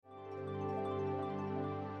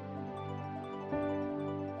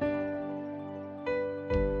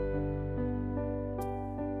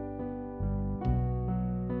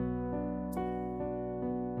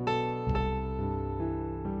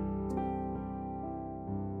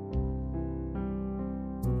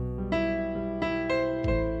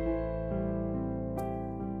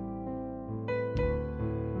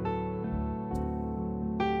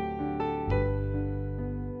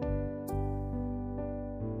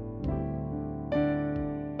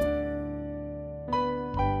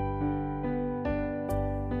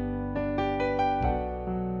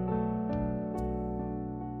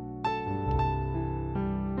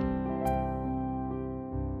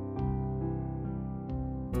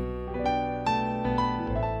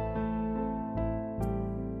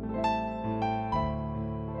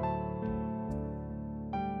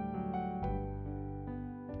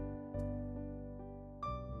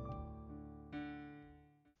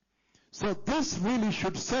So this really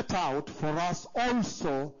should set out for us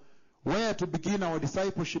also where to begin our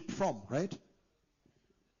discipleship from, right?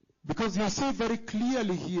 Because you see very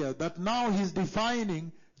clearly here that now he's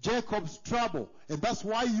defining Jacob's trouble. And that's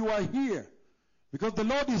why you are here. Because the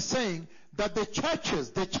Lord is saying that the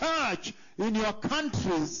church in your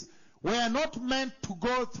countries were not meant to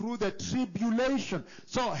go through the tribulation.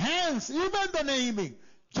 So hence, even the naming,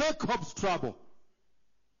 Jacob's trouble,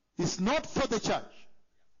 is not for the church.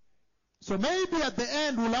 So maybe at the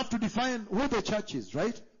end we'll have to define who the church is,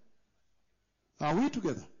 right? Are we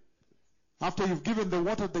together? After you've given the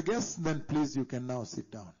water to the guests, then please you can now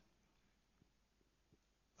sit down.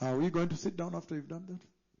 Are we going to sit down after you've done that?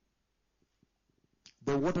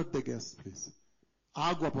 The water to the guests, please.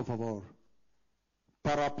 Agua, por favor.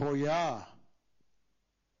 Para apoyar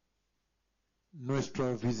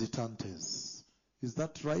nuestros visitantes. Is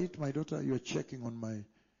that right, my daughter? Are you checking on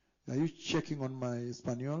my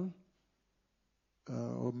Espanol?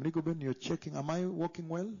 Or Mnigoben, you're checking, am I walking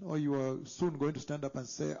well? Or you are soon going to stand up and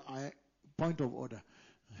say, point of order.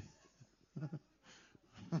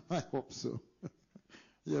 I hope so.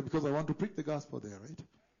 Yeah, because I want to preach the gospel there, right?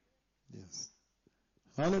 Yes.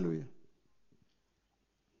 Hallelujah.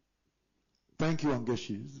 Thank you,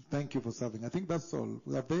 Angeshi. Thank you for serving. I think that's all.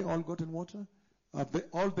 Have they all gotten water? Have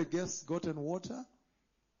all the guests gotten water?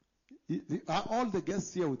 Are all the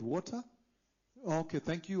guests here with water? Okay,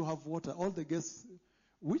 thank you. You have water. All the guests.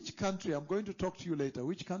 Which country? I'm going to talk to you later.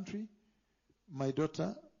 Which country? My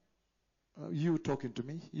daughter. You talking to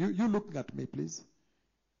me. You looking at me, please.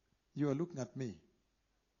 You are looking at me.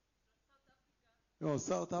 Oh,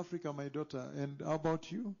 South Africa, my daughter. And how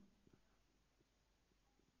about you?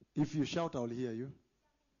 If you shout, I'll hear you.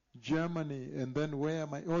 Germany. And then where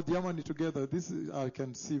am I? Oh, Germany together. I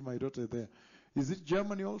can see my daughter there. Is it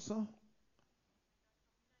Germany also?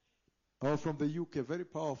 Oh, from the UK. Very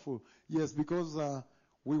powerful. Yes, because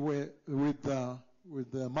we were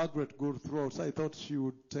with Margaret Gould throughout, so I thought she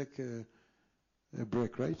would take a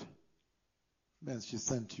break, right? Then she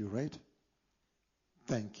sent you, right?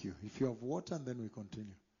 Thank you. If you have water, and then we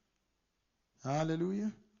continue.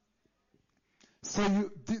 Hallelujah.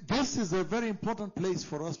 So this is a very important place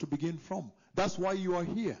for us to begin from. That's why you are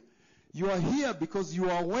here. You are here because you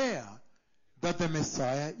are aware that the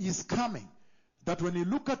Messiah is coming. That when you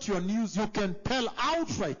look at your news, you can tell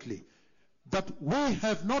outrightly that we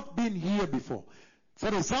have not been here before. For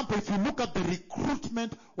example, if you look at the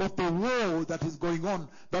recruitment of the war that is going on,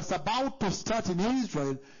 that's about to start in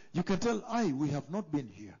Israel, you can tell, we have not been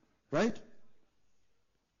here. Right?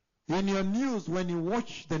 In your news, when you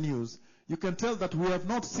watch the news, you can tell that we have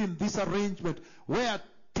not seen this arrangement where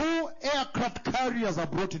 2 aircraft carriers are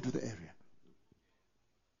brought into the area.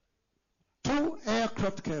 2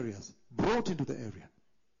 aircraft carriers brought into the area.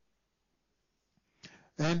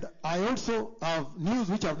 And I also have news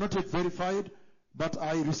which I have not yet verified, but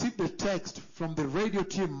I received a text from the radio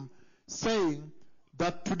team saying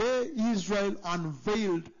that today Israel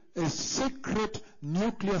unveiled a secret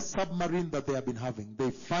nuclear submarine that they have been having.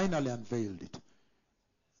 They finally unveiled it.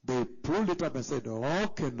 They pulled it up and said,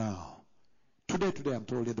 okay now. Today I'm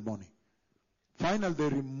told in the morning. Finally they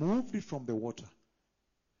removed it from the water.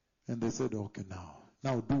 And they said, okay now.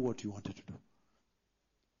 Now do what you wanted to do.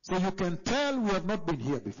 So you can tell we have not been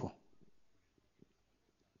here before.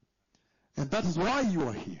 And that is why you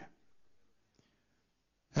are here.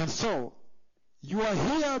 And so, you are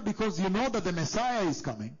here because you know that the Messiah is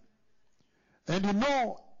coming. And you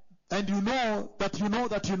know in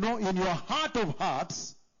your heart of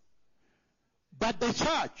hearts that the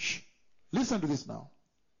church, listen to this now,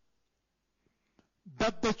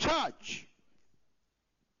 that the church,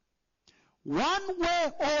 one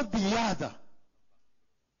way or the other,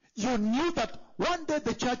 you knew that one day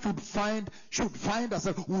the church would find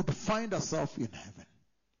herself in heaven.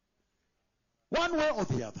 One way or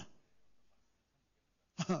the other.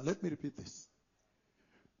 Let me repeat this.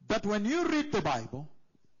 That when you read the Bible,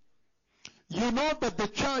 you know that the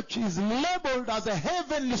church is labeled as a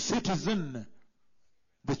heavenly citizen.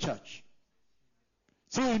 The church.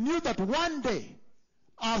 So you knew that one day,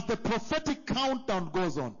 as the prophetic countdown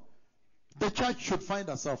goes on, the church should find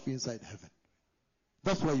herself inside heaven.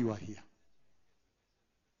 That's why you are here.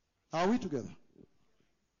 Are we together?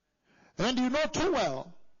 And you know too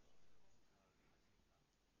well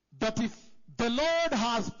that if the Lord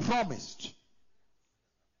has promised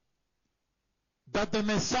that the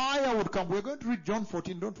Messiah would come, we're going to read John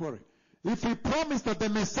 14, don't worry. If he promised that the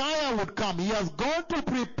Messiah would come, he has gone to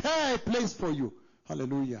prepare a place for you.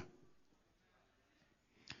 Hallelujah.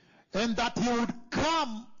 And that he would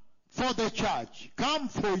come for the church, come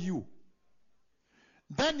for you.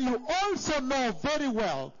 Then you also know very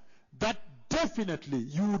well that definitely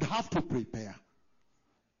you would have to prepare.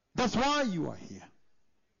 That's why you are here.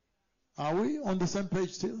 Are we on the same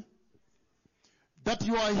page still? That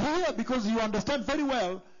you are here because you understand very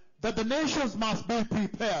well that the nations must be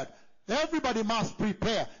prepared. Everybody must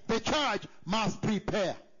prepare. The church must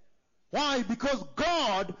prepare. Why? Because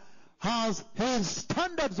God has his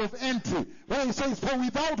standards of entry, where he says, for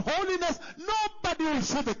without holiness, nobody will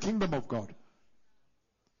see the kingdom of God.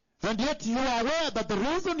 And yet you are aware that the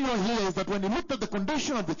reason you are here is that when you looked at the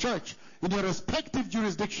condition of the church in your respective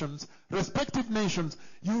jurisdictions, respective nations,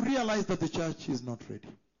 you realize that the church is not ready.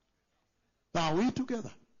 Now, are we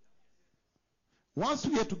together? Once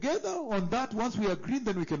we are together on that, once we agree,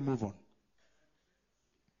 then we can move on.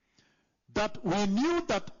 That we knew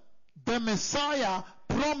that the Messiah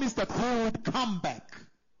promised that he would come back.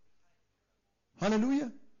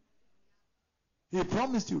 Hallelujah. He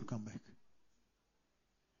promised he would come back.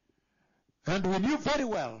 And we knew very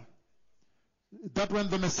well that when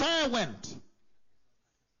the Messiah went,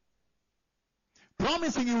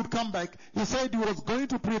 promising he would come back, he said he was going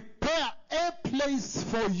to prepare a place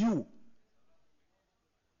for you.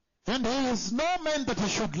 And he is no man that he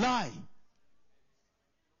should lie.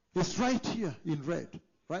 It's right here in red,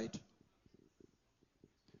 right?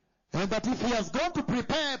 And that if he has gone to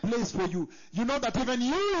prepare a place for you, you know that even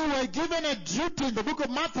you were given a duty in the book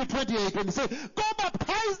of Matthew 28 when he said, go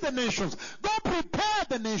baptize the nations, go prepare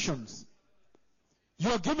the nations.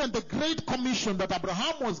 You are given the great commission that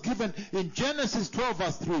Abraham was given in Genesis 12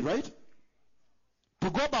 verse 3, right? To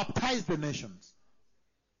go baptize the nations.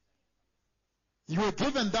 You were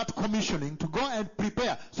given that commissioning to go and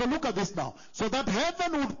prepare. So look at this now. So that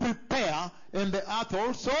heaven would prepare and the earth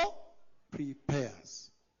also prepares.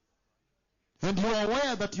 And you are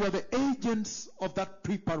aware that you are the agents of that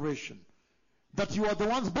preparation. That you are the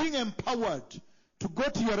ones being empowered to go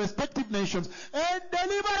to your respective nations and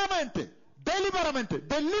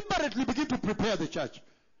deliberately begin to prepare the church.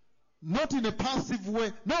 Not in a passive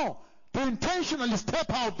way. No. To intentionally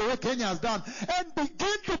step out the way Kenya has done and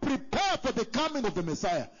begin to prepare for the coming of the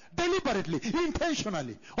Messiah. Deliberately,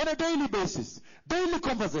 intentionally, on a daily basis. Daily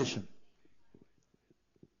conversation.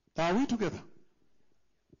 Are we together?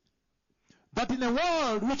 But in a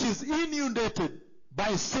world which is inundated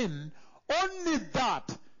by sin, only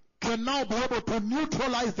that can now be able to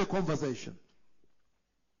neutralize the conversation.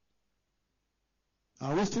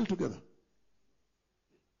 Are we still together?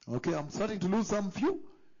 Okay, I'm starting to lose some few.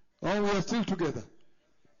 Oh, we are still together.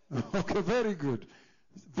 Okay, very good.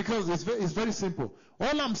 Because it's very simple.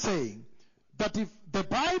 All I'm saying, that if the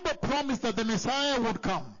Bible promised that the Messiah would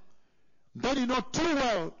come, then you know too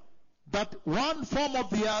well that one form of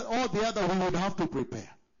the or the other we would have to prepare.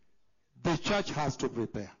 The church has to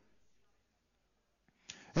prepare.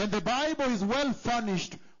 And the Bible is well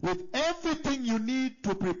furnished with everything you need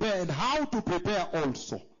to prepare and how to prepare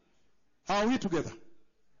also. Are we together?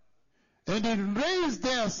 And it raised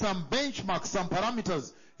there some benchmarks, some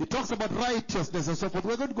parameters. It talks about righteousness and so forth.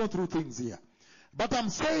 We're going to go through things here. But I'm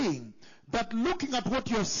saying that looking at what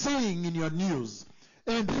you're seeing in your news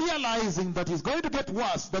and realizing that it's going to get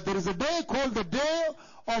worse, that there is a day called the day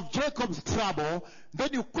of Jacob's trouble, then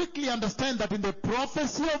you quickly understand that in the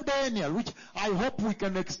prophecy of Daniel, which I hope we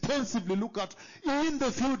can extensively look at in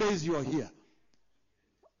the few days you are here.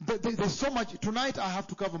 There's so much. Tonight I have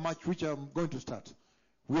to cover much, which I'm going to start.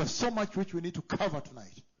 We have so much which we need to cover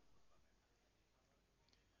tonight.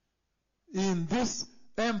 In this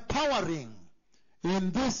empowering,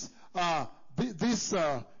 in this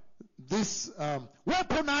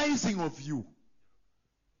weaponizing of you,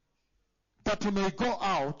 that you may go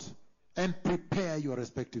out and prepare your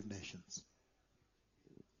respective nations.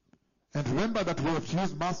 And remember that we have to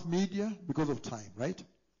use mass media because of time, right?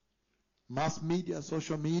 Mass media,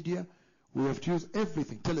 social media, we have to use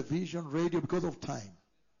everything, television, radio, because of time,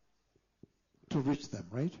 to reach them,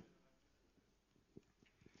 right?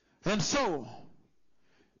 And so,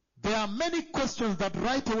 there are many questions that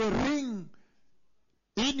right away ring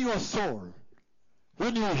in your soul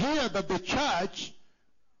when you hear that the church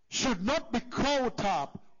should not be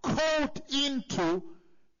caught into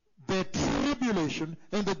the tribulation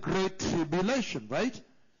and the great tribulation, right?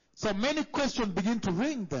 So many questions begin to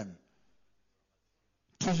ring then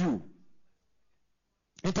to you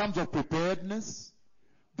in terms of preparedness,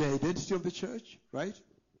 the identity of the church, right?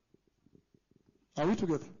 Are we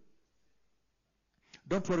together?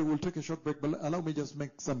 Don't worry, we'll take a short break, but allow me just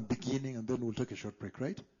make some beginning and then we'll take a short break,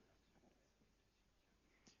 right?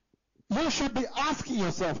 You should be asking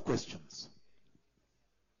yourself questions.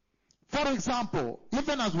 For example,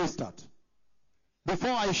 even as we start,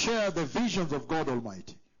 before I share the visions of God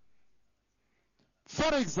Almighty,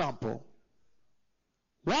 for example,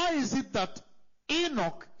 Why is it that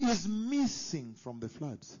Enoch is missing from the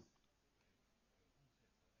floods?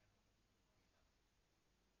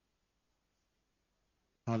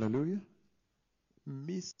 Hallelujah.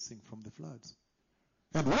 Missing from the floods.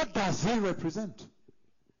 And what does he represent?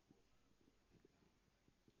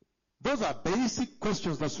 Those are basic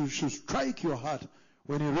questions that should strike your heart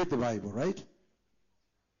when you read the Bible, right?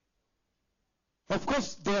 Of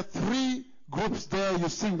course, there are three groups there. You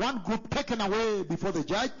see one group taken away before the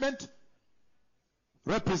judgment,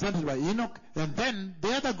 represented by Enoch, and then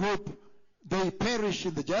the other group, they perish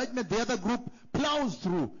in the judgment. The other group plows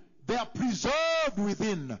through. They are preserved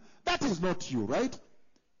within. That is not you, right?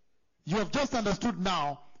 You have just understood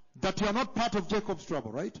now that you are not part of Jacob's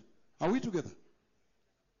trouble, right? Are we together?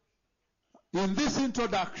 In this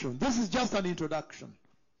introduction, this is just an introduction.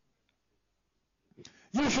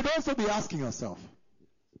 You should also be asking yourself,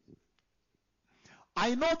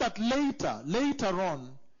 I know that later on,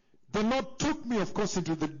 the Lord took me, of course,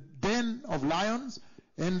 into the den of lions,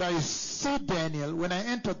 and I saw Daniel. When I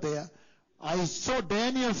entered there, I saw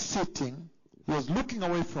Daniel sitting. He was looking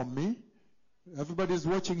away from me. Everybody is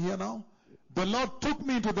watching here now. The Lord took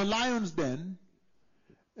me into the lion's den,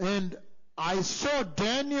 and I saw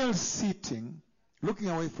Daniel sitting, looking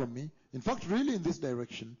away from me. In fact, really in this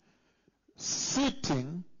direction,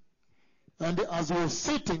 sitting. And as I was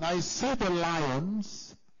sitting, I saw the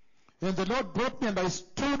lions. And the Lord brought me, and I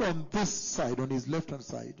stood on this side, on his left-hand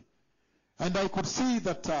side. And I could see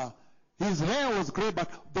that his hair was gray, but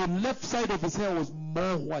the left side of his hair was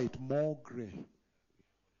more white, more gray.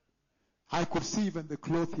 I could see even the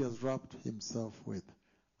cloth he has wrapped himself with.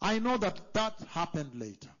 I know that that happened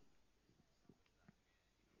later.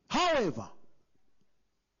 However,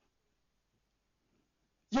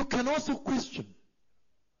 you can also question,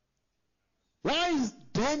 why is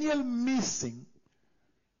Daniel missing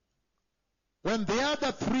when the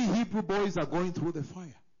other three Hebrew boys are going through the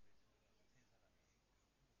fire?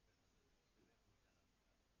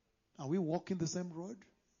 Are we walking the same road?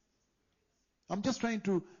 I'm just trying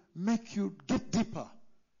to make you get deeper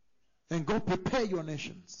and go prepare your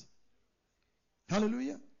nations.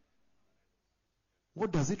 Hallelujah.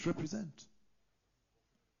 What does it represent?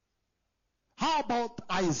 How about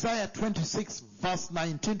Isaiah 26 verse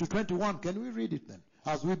 19 to 21? Can we read it then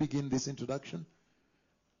as we begin this introduction?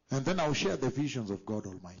 And then I'll share the visions of God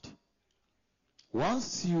Almighty.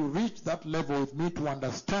 Once you reach that level with me to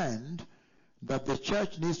understand that the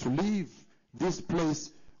church needs to leave this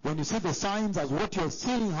place, when you see the signs as what you're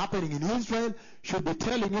seeing happening in Israel should be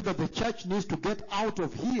telling you that the church needs to get out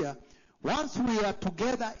of here. Once we are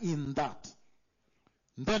together in that,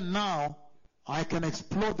 then now I can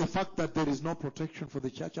explore the fact that there is no protection for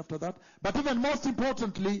the church after that. But even most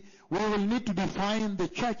importantly, we will need to define the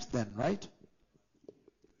church then, right?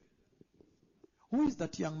 Who is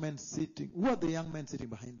that young man sitting? Who are the young men sitting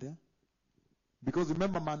behind there? Because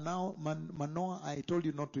remember Manoah, I told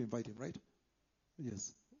you not to invite him, right?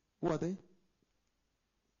 Yes. Who are they?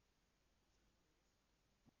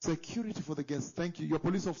 Security for the guests. Thank you. You're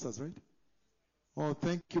police officers, right? Oh,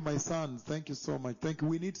 thank you, my sons. Thank you so much. Thank you.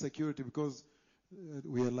 We need security because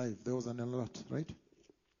we are alive. There was an alert, right?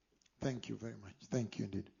 Thank you very much. Thank you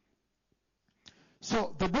indeed.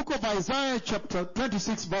 So, the book of Isaiah chapter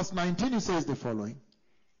 26 verse 19, it says the following.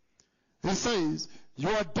 It says,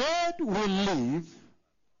 your dead will live.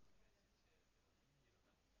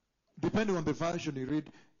 Depending on the version you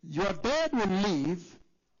read, your dead will live.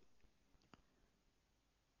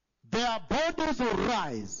 Their bodies will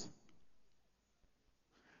rise.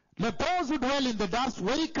 Let those who dwell in the dust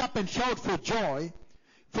wake up and shout for joy.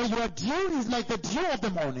 For your dew is like the dew of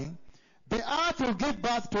the morning. The earth will give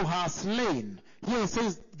birth to her slain. Here it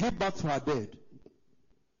says, give birth to her dead.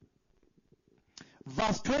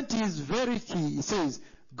 Verse 20 is very key. It says,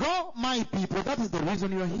 go my people. That is the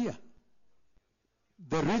reason you are here.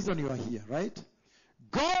 The reason you are here, right?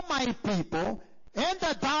 Go my people,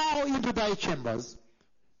 enter thou into thy chambers.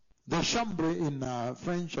 The chambre in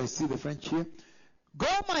French, I see the French here. Go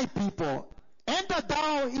my people, enter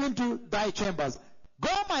thou into thy chambers.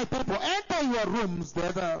 Go my people, enter your rooms, the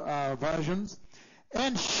other versions,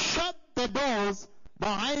 and shut the doors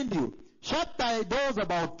behind you. Shut thy doors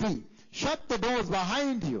about thee. Shut the doors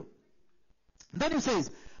behind you. Then he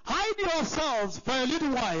says, hide yourselves for a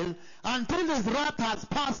little while until his wrath has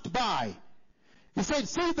passed by. He said,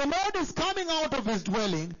 see, the Lord is coming out of his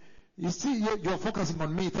dwelling. You see, you're focusing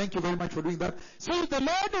on me. Thank you very much for doing that. See, the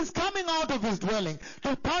Lord is coming out of his dwelling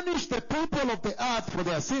to punish the people of the earth for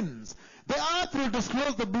their sins. The earth will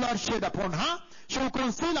disclose the blood shed upon her. She will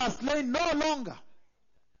conceal her slain no longer.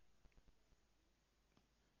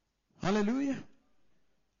 Hallelujah.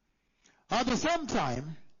 At the same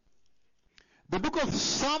time, the book of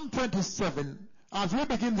Psalm 27, as we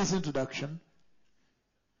begin this introduction,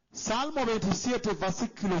 Salmo 27,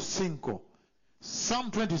 versículo 5.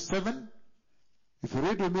 Psalm 27, if you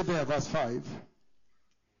read with me there, verse 5,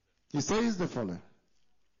 it says the following.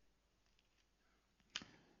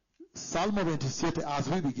 Salmo 27, as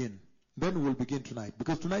we begin. Then we will begin tonight.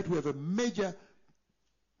 Because tonight we have a major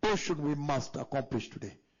portion we must accomplish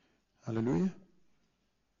today. Hallelujah.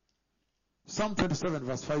 Psalm 27,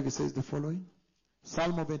 verse 5, it says the following.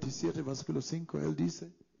 Salmo 27, versículo 5, él dice.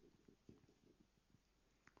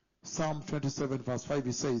 Psalm 27, verse 5,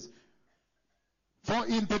 it says, for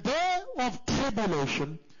in the day of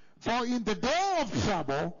tribulation, for in the day of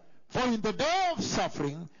trouble, for in the day of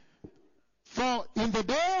suffering, for in the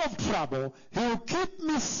day of trouble, he will keep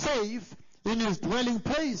me safe in his dwelling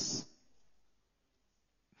place.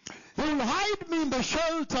 He will hide me in the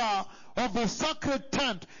shelter of the sacred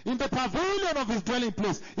tent, in the pavilion of his dwelling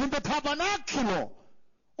place, in the tabernacle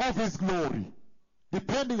of his glory.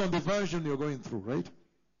 Depending on the version you're going through, right?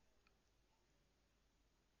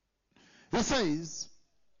 He says,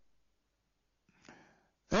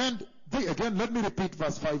 and again, let me repeat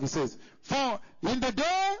verse 5. He says, for in the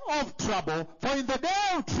day of trouble, for in the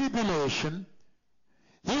day of tribulation,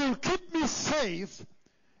 he will keep me safe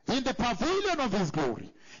in the pavilion of his glory.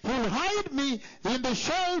 He will hide me in the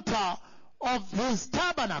shelter of his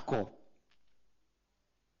tabernacle.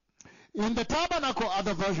 In the tabernacle,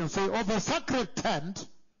 other versions say, of a sacred tent,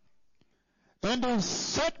 and will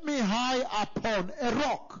set me high upon a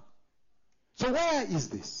rock. So where is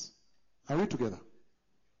this? Are we together?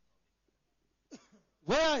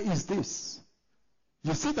 Where is this?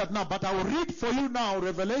 You see that now, but I will read for you now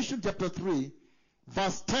Revelation chapter 3,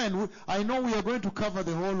 verse 10. I know we are going to cover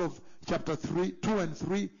the whole of chapter 3, 2 and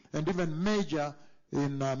 3, and even major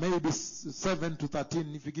in maybe 7 to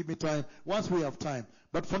 13 if you give me time, once we have time.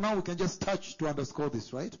 But for now we can just touch to underscore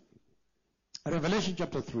this, right? Revelation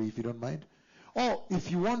chapter 3, if you don't mind. Or if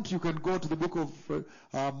you want, you can go to the book of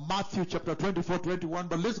Matthew chapter 24, 21,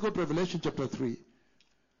 but let's go to Revelation chapter 3.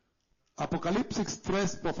 Apocalipsis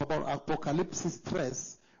 3, por favor. Apocalipsis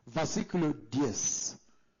 3, versículo 10.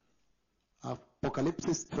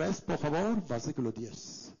 Apocalipsis 3, por favor, versículo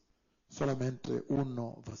 10. Solamente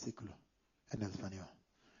uno versículo en español.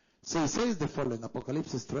 So it says the following.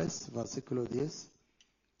 Apocalipsis 3, versículo 10.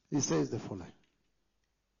 It says the following.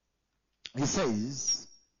 It says,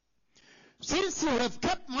 since you have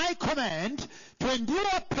kept my command to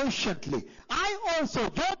endure patiently, I also,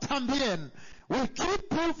 yo también, will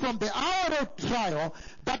keep you from the hour of trial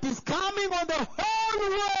that is coming on the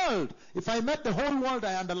whole world. If I met the whole world,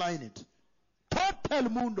 I underline it. Todo el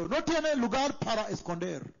mundo. No tiene lugar para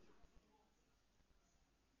esconder.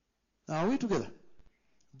 Are we together?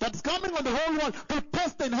 That's coming on the whole world to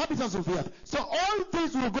test the inhabitants of the earth. So all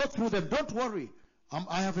these will go through them. Don't worry.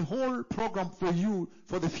 I have a whole program for you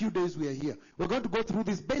for the few days we are here. We're going to go through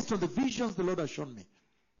this based on the visions the Lord has shown me.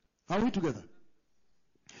 Are we together?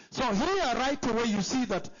 So here right away you see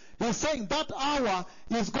that he's saying that hour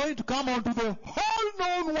is going to come onto the whole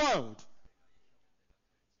known world.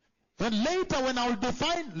 And later when I will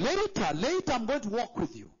define, later I'm going to walk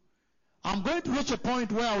with you. I'm going to reach a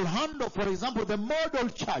point where I will handle, for example, the model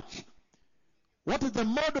church. What is the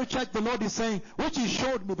model church the Lord is saying? Which He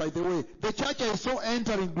showed me, by the way. The church I saw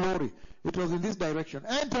entering glory. It was in this direction.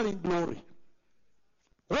 Entering glory.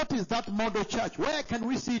 What is that model church? Where can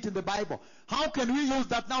we see it in the Bible? How can we use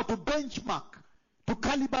that now to benchmark, to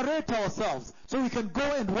calibrate ourselves, so we can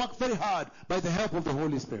go and work very hard by the help of the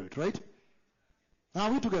Holy Spirit, right?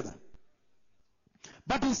 Are we together?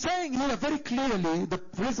 But he's saying here very clearly, the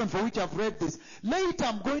reason for which I've read this. Later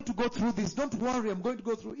I'm going to go through this. Don't worry, I'm going to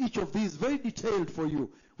go through each of these very detailed for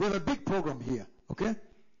you. We have a big program here, okay?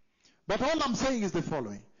 But all I'm saying is the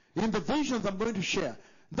following. In the visions I'm going to share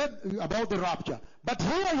about the rapture. But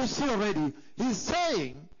here you see already, he's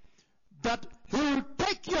saying that he will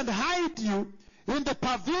take you and hide you in the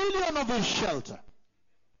pavilion of his shelter.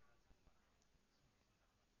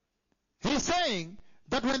 He's saying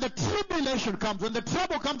that when the tribulation comes, when the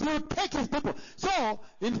trouble comes, he will take his people. So,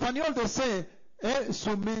 in Spanish they say,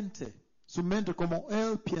 su mente como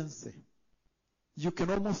él piense. You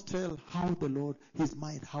can almost tell how the Lord, his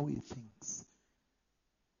mind, how he thinks.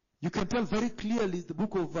 You can tell very clearly the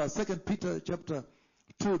book of 2 Peter chapter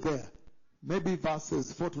 2 there. Maybe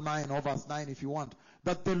verses 4 to 9 or verse 9 if you want.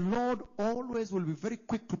 That the Lord always will be very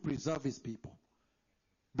quick to preserve his people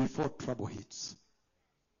before trouble hits.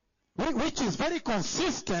 Which is very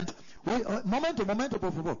consistent with,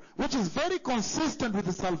 which is very consistent with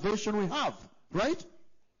the salvation we have, right?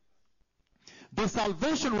 The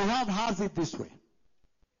salvation we have has it this way.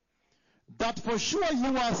 that for sure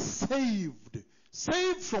you are saved.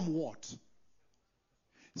 Saved from what?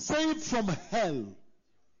 Saved from hell.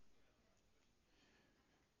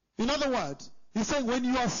 In other words, he's saying when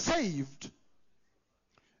you are saved,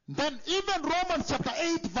 then even Romans chapter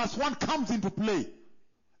 8 verse 1 comes into play.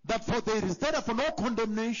 That for there is therefore no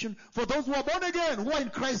condemnation for those who are born again, who are in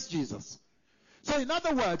Christ Jesus. So in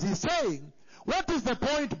other words, he's saying, what is the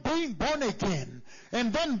point being born again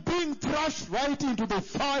and then being thrust right into the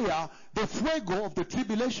fire, the fuego of the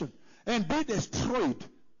tribulation, and be destroyed?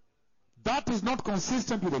 That is not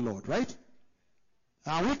consistent with the Lord, right?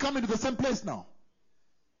 Are we coming to the same place now?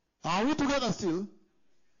 Are we together still?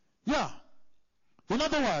 Yeah. In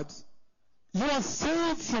other words, you are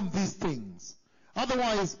saved from these things.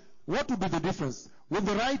 Otherwise, what would be the difference? Will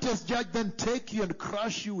the righteous judge then take you and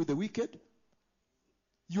crush you with the wicked?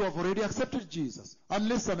 You have already accepted Jesus.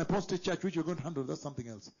 Unless an apostate church, which you're going to handle, that's something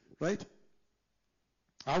else. Right?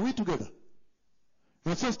 Are we together?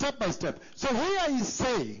 And so step by step. So here he's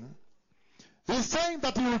saying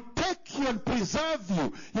that he will take you and preserve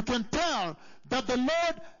you. You can tell that the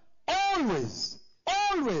Lord always,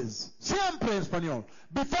 siempre en español,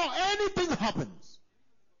 before anything happens,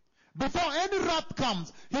 before any wrath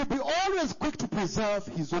comes, he'll be always quick to preserve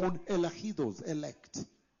his own elegidos, elect.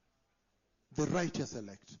 The righteous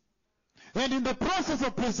elect. And in the process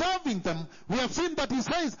of preserving them, we have seen that he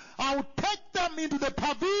says, I will take them into the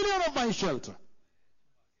pavilion of my shelter.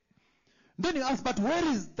 Then you ask, but where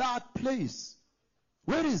is that place?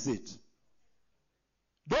 Where is it?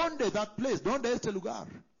 Donde that place? Donde este lugar?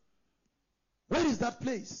 Where is that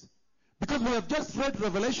place? Because we have just read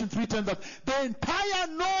Revelation 3:10 that the entire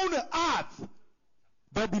known earth,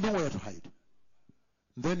 there'll be nowhere to hide.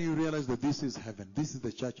 Then you realize that this is heaven. This is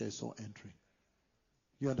the church I saw entering.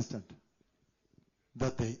 You understand?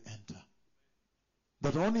 That they enter.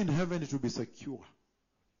 That only in heaven it will be secure.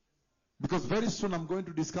 Because very soon I'm going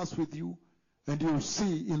to discuss with you, and you'll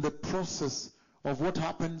see in the process of what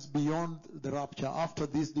happens beyond the rapture, after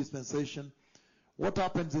this dispensation, what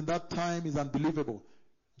happens in that time is unbelievable.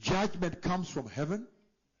 Judgment comes from heaven.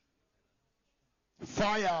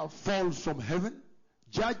 Fire falls from heaven.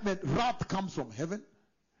 Wrath comes from heaven.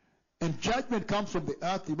 And judgment comes from the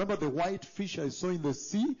earth. Remember the white fish I saw in the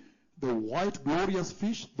sea? The white glorious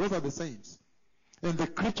fish? Those are the saints. And the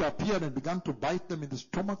creature appeared and began to bite them in the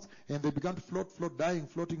stomachs. And they began to float, dying,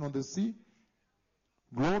 floating on the sea.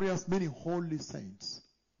 Glorious meaning holy saints.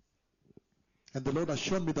 And the Lord has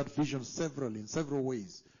shown me that vision in several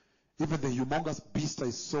ways. Even the humongous beast I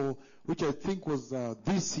saw, which I think was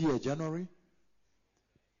this year, January.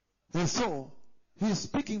 And so, he is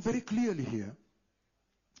speaking very clearly here.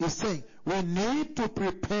 He's saying, we need to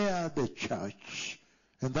prepare the church.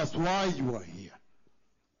 And that's why you are here.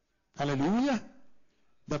 Hallelujah.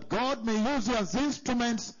 That God may use you as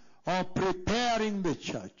instruments of preparing the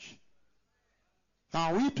church.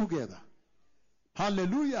 Are we together?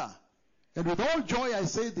 Hallelujah. And with all joy I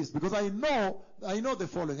say this, because I know the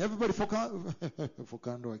following. Everybody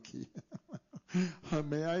focando aquí.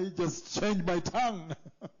 May I just change my tongue?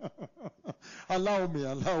 Allow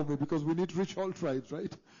me, because we need to reach all tribes,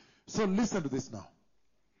 right? So listen to this now.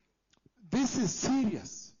 This is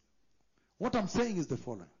serious. What I'm saying is the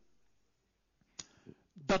following.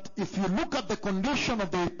 That if you look at the condition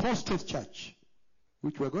of the apostate church,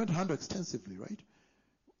 which we're going to handle extensively, right?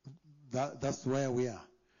 That's where we are.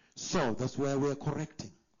 So that's where we are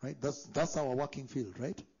correcting, right? That's our working field,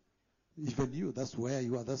 right? Even you, that's where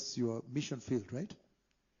you are. That's your mission field, right?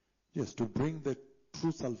 Yes, to bring the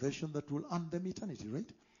true salvation that will earn them eternity, right?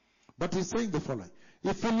 But he's saying the following.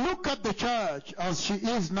 If you look at the church as she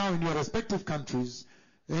is now in your respective countries,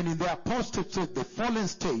 and in the apostate church, the fallen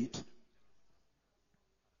state,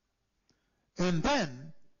 and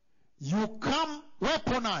then you come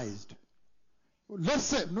weaponized. Let's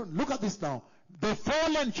say, look at this now. The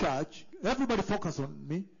fallen church, everybody focus on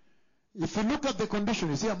me. If you look at the condition,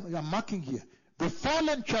 you see I'm marking here. The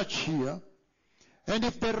fallen church here, and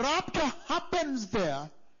if the rapture happens there,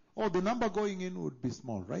 the number going in would be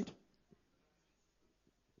small, right?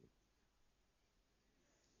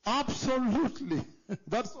 Absolutely.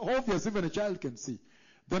 That's obvious, even a child can see.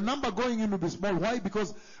 The number going in will be small. Why?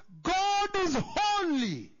 Because God is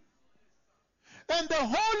holy. And the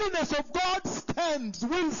holiness of God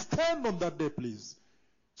will stand on that day, please.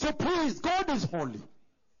 So please, God is holy.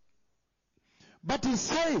 But he's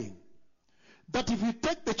saying that if you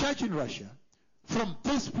take the church in Russia from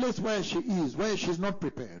this place where she is, where she's not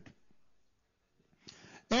prepared,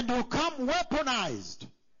 and you come weaponized,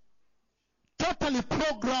 totally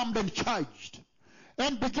programmed and charged,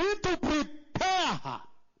 and begin to prepare her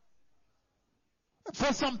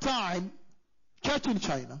for some time, church in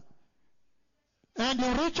China, and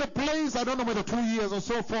you reach a place, I don't know whether 2 years or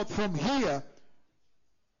so forth from here,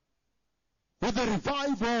 with the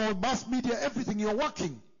revival, mass media, everything, you're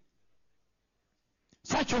working,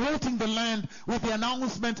 saturating the land with the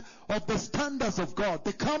announcement of the standards of God,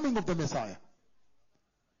 the coming of the Messiah.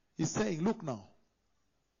 He's saying, look now,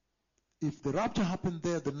 if the rapture happened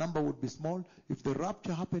there, the number would be small. If the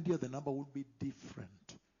rapture happened here, the number would be different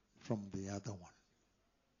from the other one.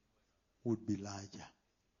 Would be larger.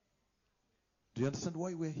 Do you understand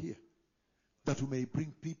why we're here? That we may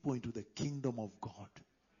bring people into the kingdom of God.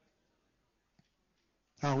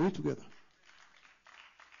 Are we together?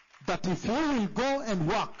 That if you will go and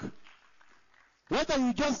work, whether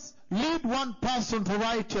you just lead one person to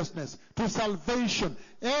righteousness, to salvation,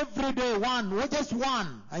 every day one, or just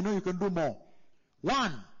one, I know you can do more,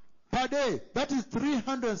 one per day, that is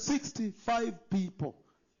 365 people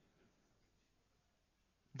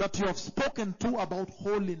that you have spoken to about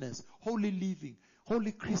holiness, holy living,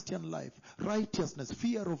 holy Christian life, righteousness,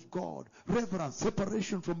 fear of God, reverence,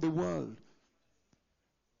 separation from the world.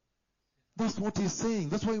 That's what he's saying.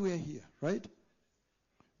 That's why we are here, right?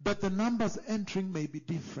 But the numbers entering may be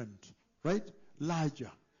different, right? Larger,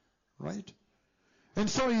 right? And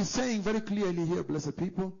so he's saying very clearly here, blessed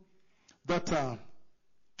people, that I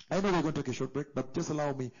know we're going to take a short break, but just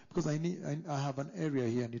allow me, because I have an area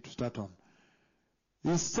here I need to start on.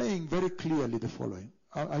 He's saying very clearly the following.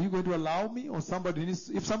 Are you going to allow me, or if somebody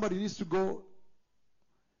needs to go,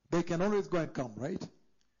 they can always go and come, right?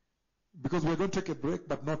 Because we're going to take a break,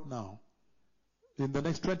 but not now. In the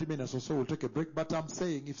next 20 minutes or so, we'll take a break. But I'm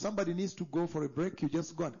saying, if somebody needs to go for a break, you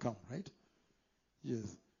just go and come, right?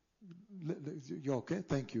 Yes. You're okay?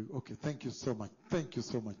 Thank you. Okay. Thank you so much. Thank you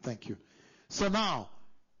so much. Thank you. So now,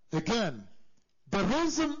 again, the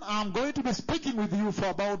reason I'm going to be speaking with you for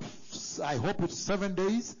about, I hope it's 7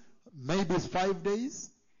 days, maybe it's 5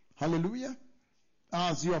 days. Hallelujah.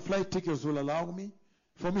 As your flight tickets will allow me.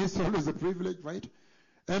 For me, it's always a privilege, right?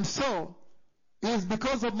 And so, is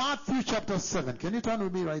because of Matthew chapter 7. Can you turn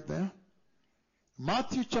with me right there?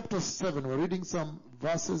 Matthew chapter 7. We're reading some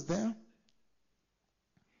verses there.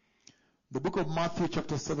 The book of Matthew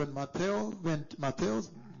chapter 7. Mateos,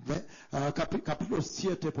 capítulo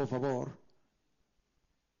 7, por favor.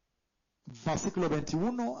 Versículo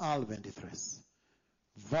 21 al 23.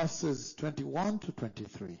 Verses 21 to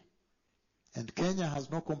 23. And Kenya has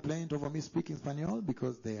no complaint over me speaking Spanish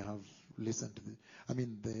because they have listened to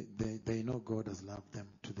they know God has loved them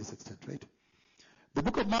to this extent, right? The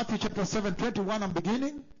book of Matthew chapter 7, 21, I'm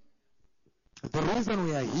beginning. The reason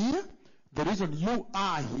we are here, the reason you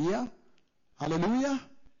are here, hallelujah.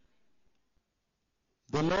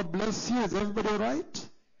 The Lord bless you. Is everybody all right?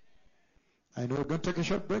 I know we're going to take a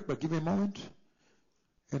short break, but give me a moment.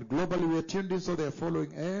 And globally we are tuned in, so they are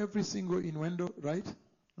following every single innuendo, right?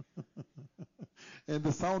 And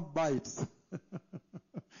the sound bites.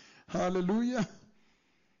 Hallelujah.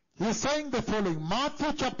 He's saying the following.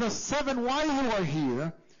 Matthew chapter 7, while you are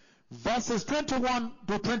here, verses 21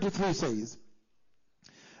 to 23 says,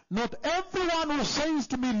 not everyone who says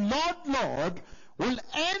to me, Lord, Lord, will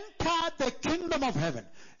enter the kingdom of heaven.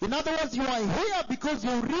 In other words, you are here because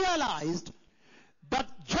you realized that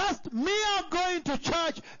just mere going to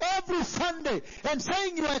church every Sunday and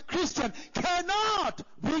saying you are a Christian cannot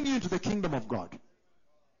bring you into the kingdom of God.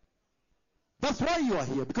 That's why you are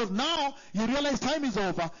here, because now you realize time is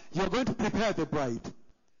over. You're going to prepare the bride,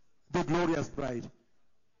 the glorious bride,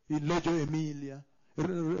 in Reggio Emilia.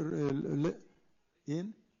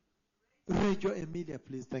 In Reggio Emilia,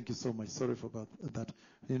 please. Thank you so much. Sorry for that.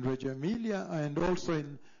 In Reggio Emilia, and also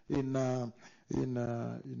in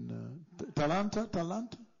Taranto.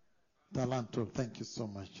 Thank you so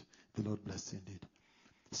much. The Lord bless you indeed.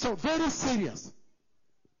 So very serious.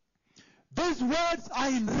 These words are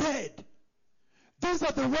in red. These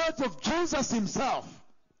are the words of Jesus himself.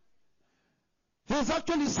 He's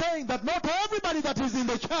actually saying that not everybody that is in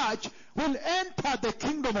the church will enter the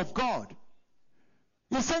kingdom of God.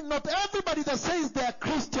 He's saying not everybody that says they are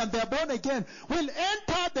Christian, they are born again, will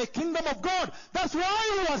enter the kingdom of God. That's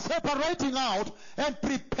why we are separating out and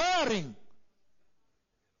preparing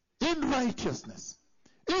in righteousness,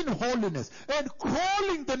 in holiness, and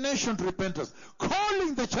calling the nation to repentance,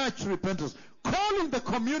 calling the church to repentance, calling the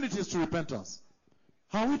communities to repentance.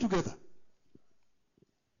 Are we together?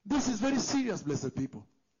 This is very serious, blessed people.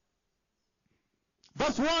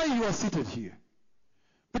 That's why you are seated here.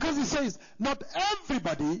 Because he says, not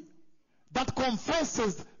everybody that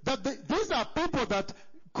confesses that these are people that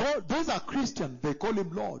these are Christians, they call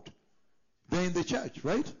him Lord. They're in the church,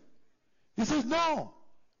 right? He says, no.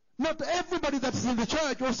 Not everybody that's in the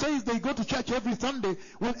church or says they go to church every Sunday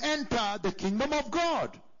will enter the kingdom of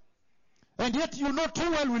God. And yet you know too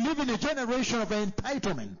well we live in a generation of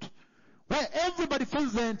entitlement, where everybody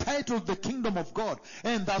feels they're entitled to the kingdom of God.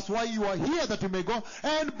 And that's why you are here, that you may go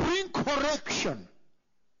and bring correction.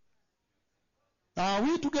 Are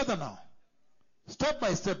we together now? Step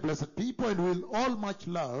by step, blessed people, and with all much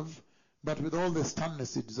love, but with all the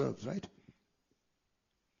sternness it deserves, right?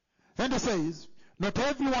 And it says, not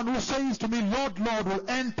everyone who says to me, Lord, Lord, will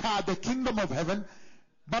enter the kingdom of heaven,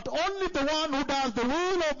 but only the one who does the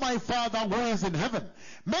will of my Father who is in heaven.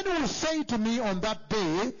 Many will say to me on that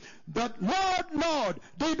day, that Lord, Lord,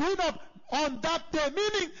 did we not on that day?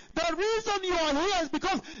 Meaning, the reason you are here is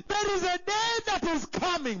because there is a day that is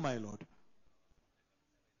coming, my Lord.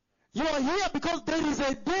 You are here because there is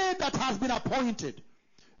a day that has been appointed.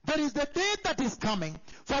 There is the day that is coming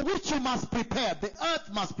for which you must prepare. The earth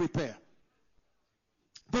must prepare.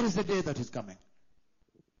 There is a day that is coming.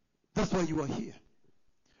 That's why you are here.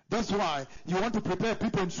 That's why you want to prepare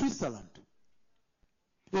people in Switzerland,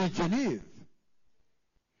 in Geneva.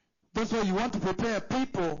 That's why you want to prepare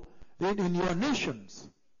people in your nations.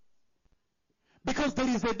 Because there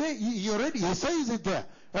is a day, he says it there,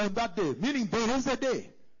 on that day, meaning there is a day.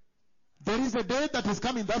 There is a day that is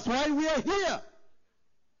coming. That's why we are here.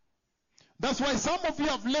 That's why some of you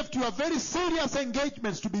have left your very serious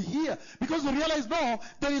engagements to be here. Because you realize, no,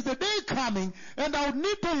 there is a day coming and I would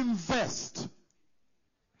need to invest.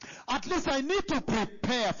 At least I need to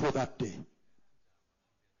prepare for that day.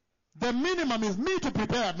 The minimum is me to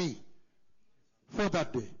prepare me for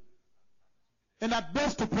that day. And at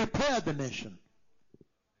best to prepare the nation.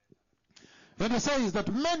 And it says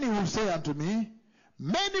that many will say unto me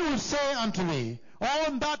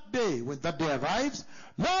on that day, when that day arrives,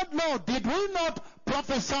 Lord, Lord, did we not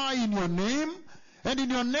prophesy in your name, and in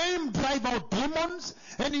your name drive out demons,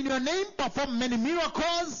 and in your name perform many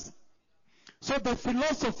miracles? So the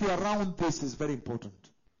philosophy around this is very important.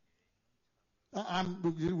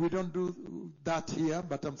 We don't do that here,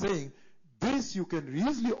 but I'm saying this you can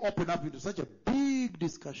easily open up into such a big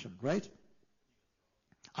discussion, right?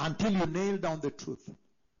 Until you nail down the truth.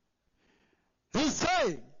 He's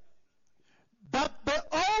saying that the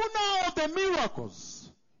owner of the miracles,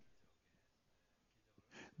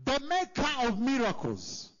 the maker of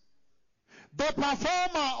miracles, the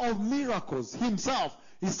performer of miracles himself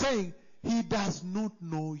is saying he does not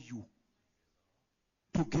know you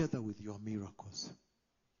together with your miracles.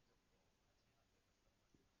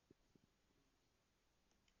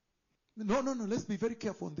 No, let's be very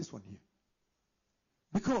careful on this one here.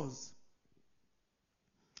 Because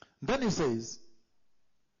then he says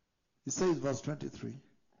verse 23,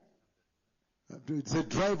 it said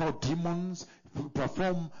drive out demons,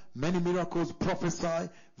 perform many miracles, prophesy.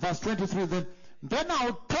 Verse 23, then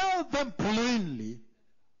I'll tell them plainly,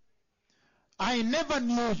 I never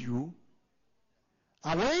knew you.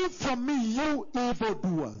 Away from me, you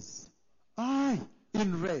evildoers.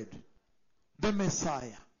 In red, the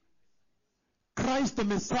Messiah. Christ the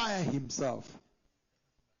Messiah himself.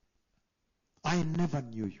 I never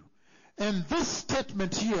knew you. And this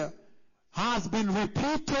statement here has been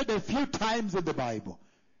repeated a few times in the Bible.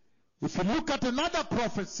 If you look at another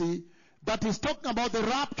prophecy that is talking about the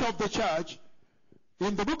rapture of the church,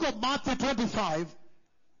 in the book of Matthew 25,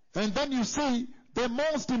 and then you see the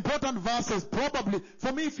most important verses, probably,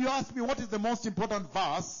 for me, if you ask me what is the most important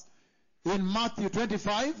verse in Matthew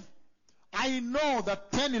 25, I know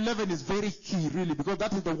that 10, 11 is very key, really, because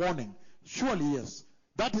that is the warning. Surely, yes.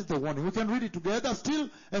 That is the warning. We can read it together still,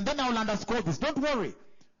 and then I will underscore this. Don't worry.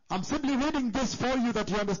 I'm simply reading this for you that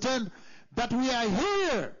you understand that we are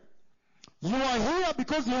here. You are here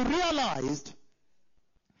because you realized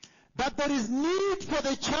that there is need for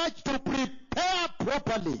the church to prepare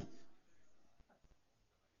properly.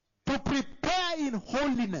 To prepare in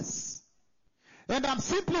holiness. And I'm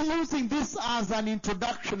simply using this as an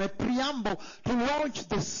introduction, a preamble to launch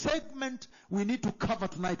the segment we need to cover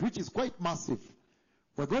tonight, which is quite massive.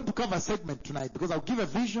 We're going to cover a segment tonight because I'll give a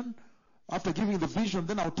vision. After giving the vision,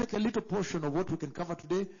 then I'll take a little portion of what we can cover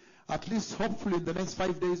today. At least, hopefully, in the next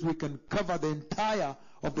 5 days, we can cover the entire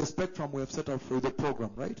of the spectrum we have set out for the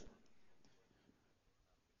program, right?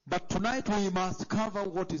 But tonight, we must cover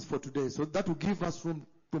what is for today. So that will give us room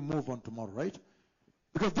to move on tomorrow, right?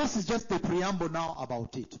 Because this is just the preamble now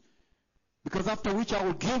about it. Because after which I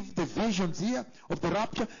will give the visions here of the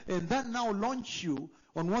rapture and then now launch you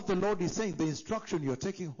on what the Lord is saying, the instruction you're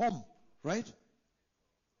taking home, right?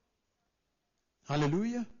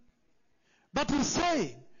 Hallelujah. But he's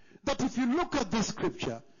saying that if you look at this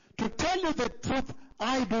scripture, to tell you the truth,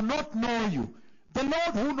 I do not know you. The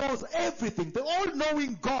Lord who knows everything, the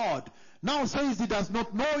all-knowing God, now says he does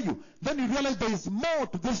not know you. Then you realize there is more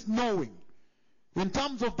to this knowing. In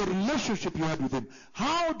terms of the relationship you had with him.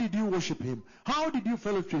 How did you worship him? How did you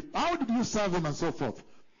fellowship? How did you serve him and so forth?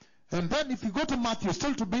 And then if you go to Matthew,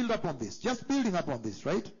 still to build up on this. Just building up on this,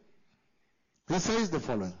 right? He says the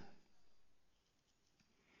following.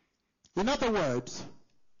 In other words,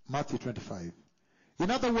 Matthew 25.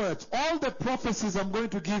 In other words, all the prophecies I'm going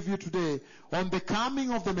to give you today on the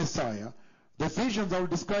coming of the Messiah, the visions I will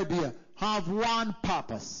describe here, have one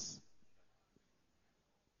purpose.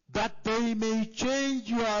 That they may change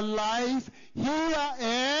your life here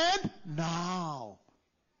and now.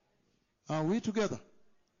 Are we together?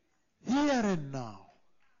 Here and now.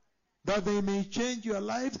 That they may change your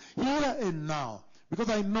lives here and now. Because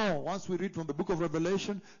I know, once we read from the book of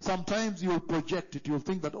Revelation, sometimes you'll project it. You'll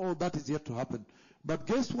think that, oh, that is yet to happen. But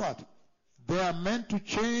guess what? They are meant to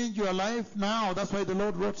change your life now. That's why the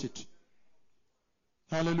Lord wrote it.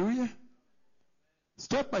 Hallelujah.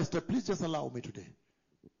 Step by step, please just allow me today.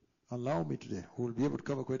 Allow me today. We'll be able to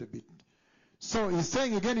cover quite a bit. So he's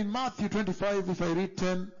saying again in Matthew 25, if I read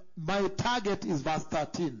 10, my target is verse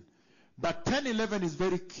 13. But 10, 11 is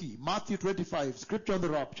very key. Matthew 25, scripture on the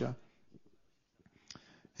rapture.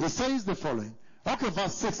 He says the following. Okay,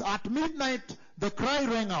 verse 6. At midnight the cry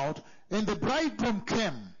rang out, and the bridegroom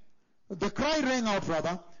came. The cry rang out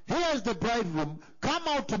rather. Here is the bridegroom. Come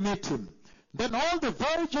out to meet him. Then all the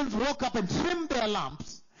virgins woke up and trimmed their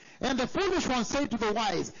lamps. And the foolish one said to the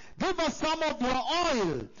wise, give us some of your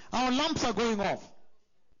oil. Our lamps are going off.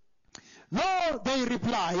 No, they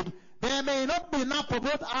replied, there may not be enough for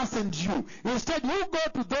both us and you. Instead, you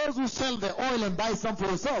go to those who sell the oil and buy some for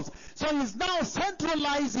yourselves. So he's now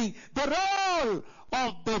centralizing the role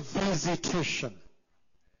of the visitation.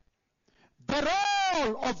 The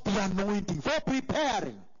role of the anointing for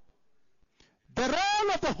preparing. The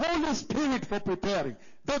role of the Holy Spirit for preparing.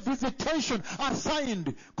 The visitation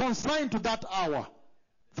assigned, consigned to that hour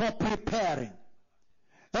for preparing.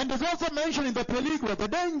 And it's also mentioned in the Peligro, the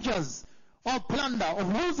dangers of plunder,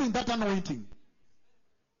 of losing that anointing.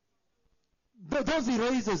 Those he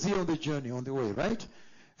raises here on the journey, on the way, right?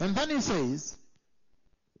 And then he says,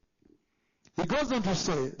 he goes on to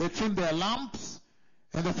say, they trim their lamps,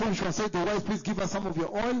 and the foolish one said, the wise, please give us some of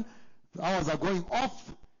your oil. The hours are going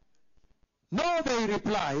off. No, they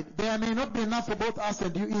replied, there may not be enough for both us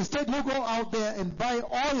and you. Instead, you go out there and buy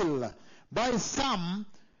oil. Buy some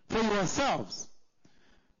for yourselves.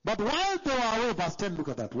 But while they were away, verse 10, look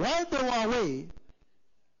at that. While they were away,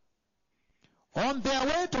 on their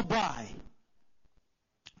way to buy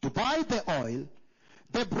the oil,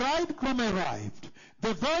 the bridegroom arrived.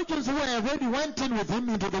 The virgins who were ready went in with him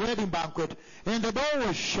into the wedding banquet, and the door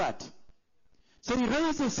was shut. So he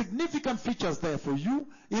raises significant features there for you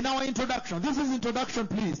in our introduction. This is introduction,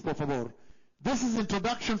 please, por favor. This is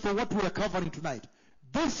introduction for what we are covering tonight.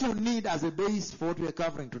 This you need as a base for what we are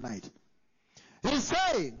covering tonight. He's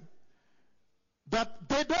saying that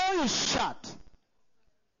the door is shut.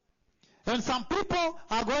 And some people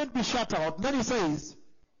are going to be shut out. Then he says,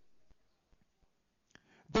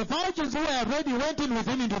 the virgins who were ready went in with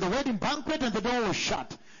him into the wedding banquet, and the door was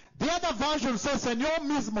shut. The other version says, Señor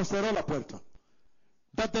mismo cerró la puerta.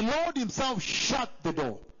 That the Lord himself shut the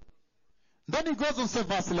door. Then he goes on to say,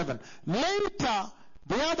 verse 11. Later,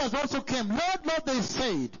 the others also came. Lord, Lord, they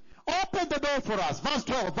said, open the door for us. Verse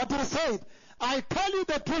 12. But he said, I tell you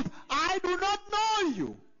the truth, I do not know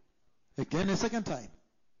you. Again, a second time.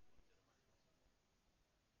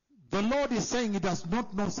 The Lord is saying he does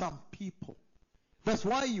not know some people. That's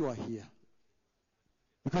why you are here.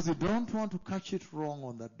 Because you don't want to catch it wrong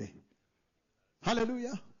on that day.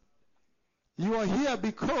 Hallelujah. You are here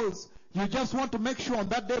because you just want to make sure on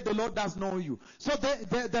that day the Lord does know you. So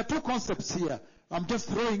there are two concepts here. I'm just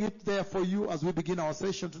throwing it there for you as we begin our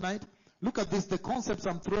session tonight. Look at this. The concepts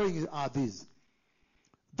I'm throwing are these.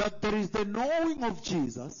 That there is the knowing of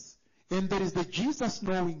Jesus and there is the Jesus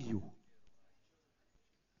knowing you.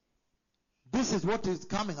 This is what is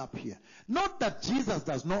coming up here. Not that Jesus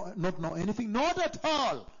does not know anything. Not at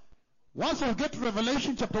all. Once we get to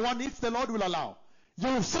Revelation chapter 1, if the Lord will allow,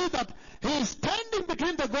 you'll see that he is standing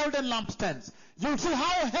between the golden lampstands. You'll see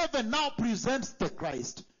how heaven now presents the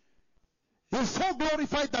Christ. He's so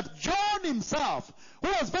glorified that John himself, who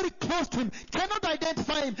was very close to him, cannot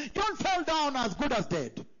identify him. John fell down as good as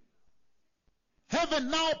dead.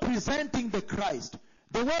 Heaven now presenting the Christ.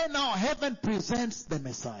 The way now heaven presents the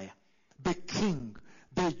Messiah, the King,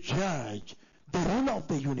 the Judge, the ruler of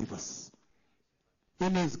the universe,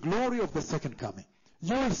 in his glory of the second coming.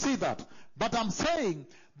 You will see that. But I'm saying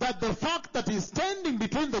that the fact that he's standing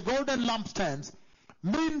between the golden lampstands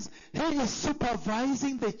means he is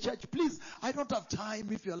supervising the church. Please, I don't have time.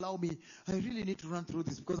 If you allow me, I really need to run through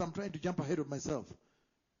this because I'm trying to jump ahead of myself.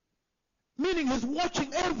 Meaning he's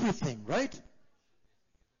watching everything, right?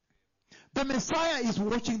 The Messiah is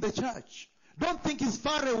watching the church. Don't think he's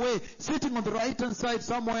far away, sitting on the right-hand side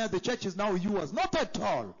somewhere. The church is now yours. Not at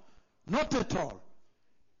all. Not at all.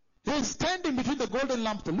 He's standing between the golden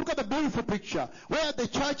lampstand. Look at the beautiful picture where the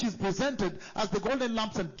church is presented as the golden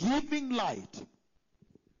lampstand giving light.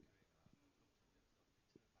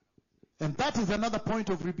 And that is another point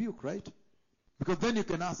of rebuke, right? Because then you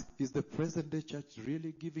can ask, is the present-day church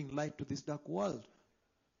really giving light to this dark world?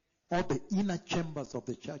 Or the inner chambers of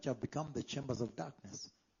the church have become the chambers of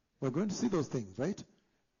darkness? We're going to see those things, right?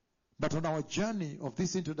 But on our journey of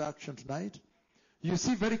this introduction tonight, you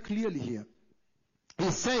see very clearly here,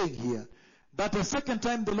 he's saying here, that a second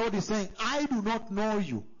time the Lord is saying, I do not know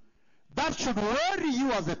you. That should worry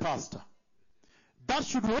you as a pastor. That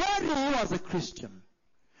should worry you as a Christian.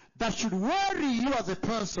 That should worry you as a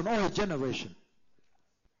person or a generation.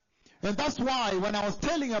 And that's why when I was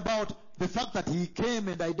telling about the fact that he came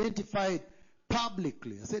and identified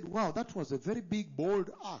publicly, I said, wow, that was a very big, bold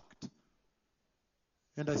act.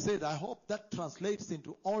 And I said, I hope that translates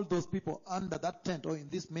into all those people under that tent or in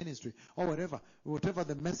this ministry or whatever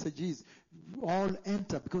the message is, all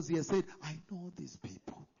enter, because he has said, I know these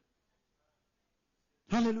people.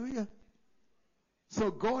 Hallelujah. So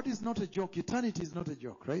God is not a joke. Eternity is not a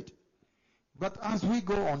joke, right? But as we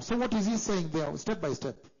go on, so what is he saying there, step by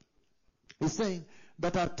step? He's saying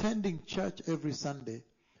that attending church every Sunday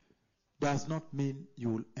does not mean you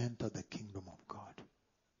will enter the kingdom of God.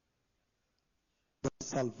 But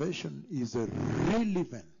salvation is a real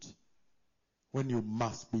event when you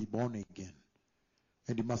must be born again.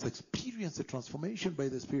 And you must experience a transformation by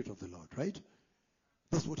the Spirit of the Lord, right?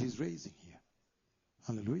 That's what he's raising here.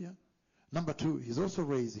 Hallelujah. Number two, he's also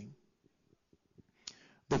raising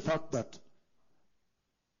the fact that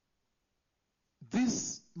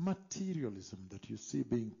this materialism that you see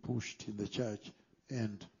being pushed in the church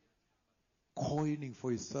and coining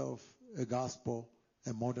for itself a gospel,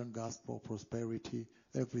 a modern gospel, prosperity,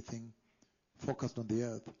 everything focused on the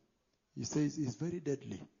earth, he says is very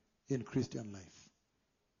deadly in Christian life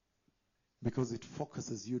because it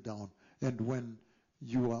focuses you down. And when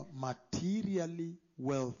you are materially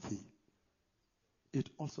wealthy, it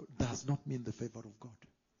also does not mean the favor of God.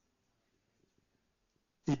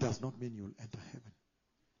 It does not mean you will enter heaven.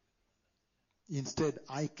 Instead,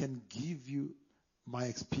 I can give you my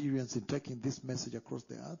experience in taking this message across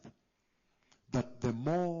the earth, that the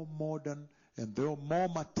more modern and the more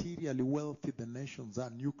materially wealthy the nations are,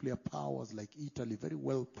 nuclear powers like Italy, very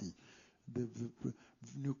wealthy, the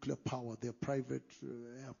nuclear power, their private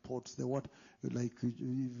airports, they what, like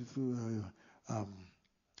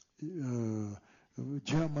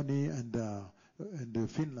Germany and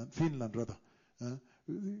Finland rather.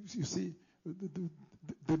 You see,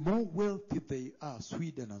 the more wealthy they are,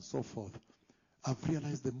 Sweden and so forth, I've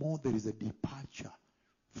realized the more there is a departure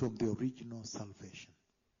from the original salvation.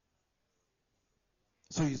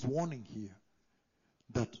 So he's warning here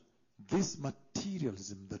that this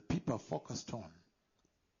materialism that people are focused on,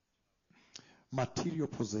 material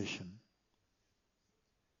possession,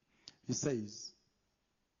 he says,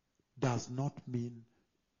 does not mean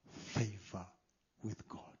favor with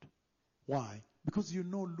God. Why? Because you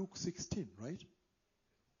know Luke 16, right?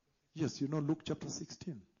 Yes, you know Luke chapter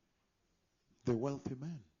 16. The wealthy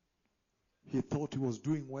man. He thought he was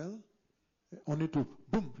doing well, only to,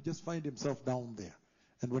 boom, just find himself down there.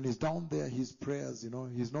 And when he's down there, his prayers,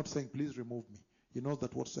 he's not saying, please remove me. He knows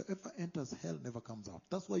that whatsoever enters hell never comes out.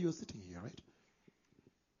 That's why you're sitting here, right?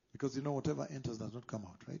 Because whatever enters does not come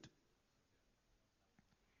out, right?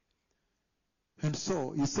 And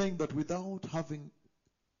so he's saying that without having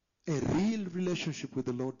a real relationship with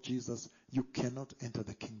the Lord Jesus, you cannot enter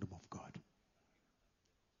the kingdom of God.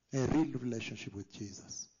 A real relationship with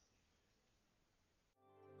Jesus.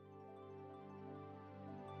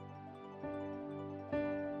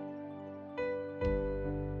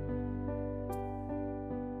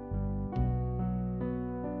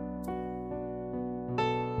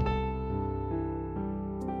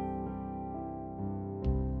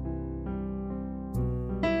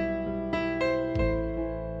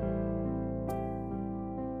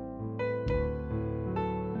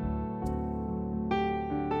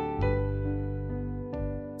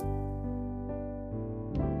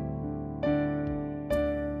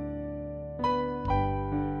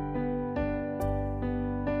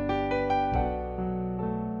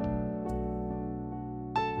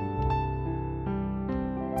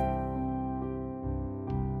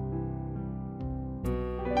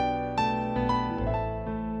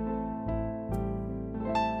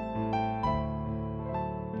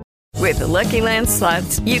 With the Lucky Land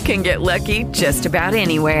Slots, you can get lucky just about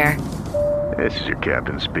anywhere. This is your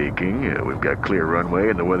captain speaking. We've got clear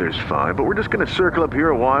runway and the weather's fine, but we're just going to circle up here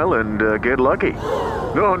a while and get lucky.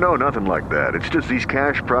 No, nothing like that. It's just these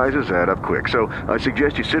cash prizes add up quick. So I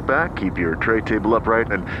suggest you sit back, keep your tray table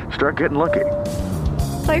upright, and start getting lucky.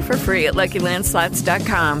 Play for free at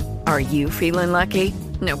LuckyLandSlots.com. Are you feeling lucky?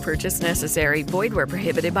 No purchase necessary. Void where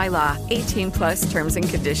prohibited by law. 18+ terms and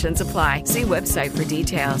conditions apply. See website for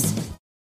details.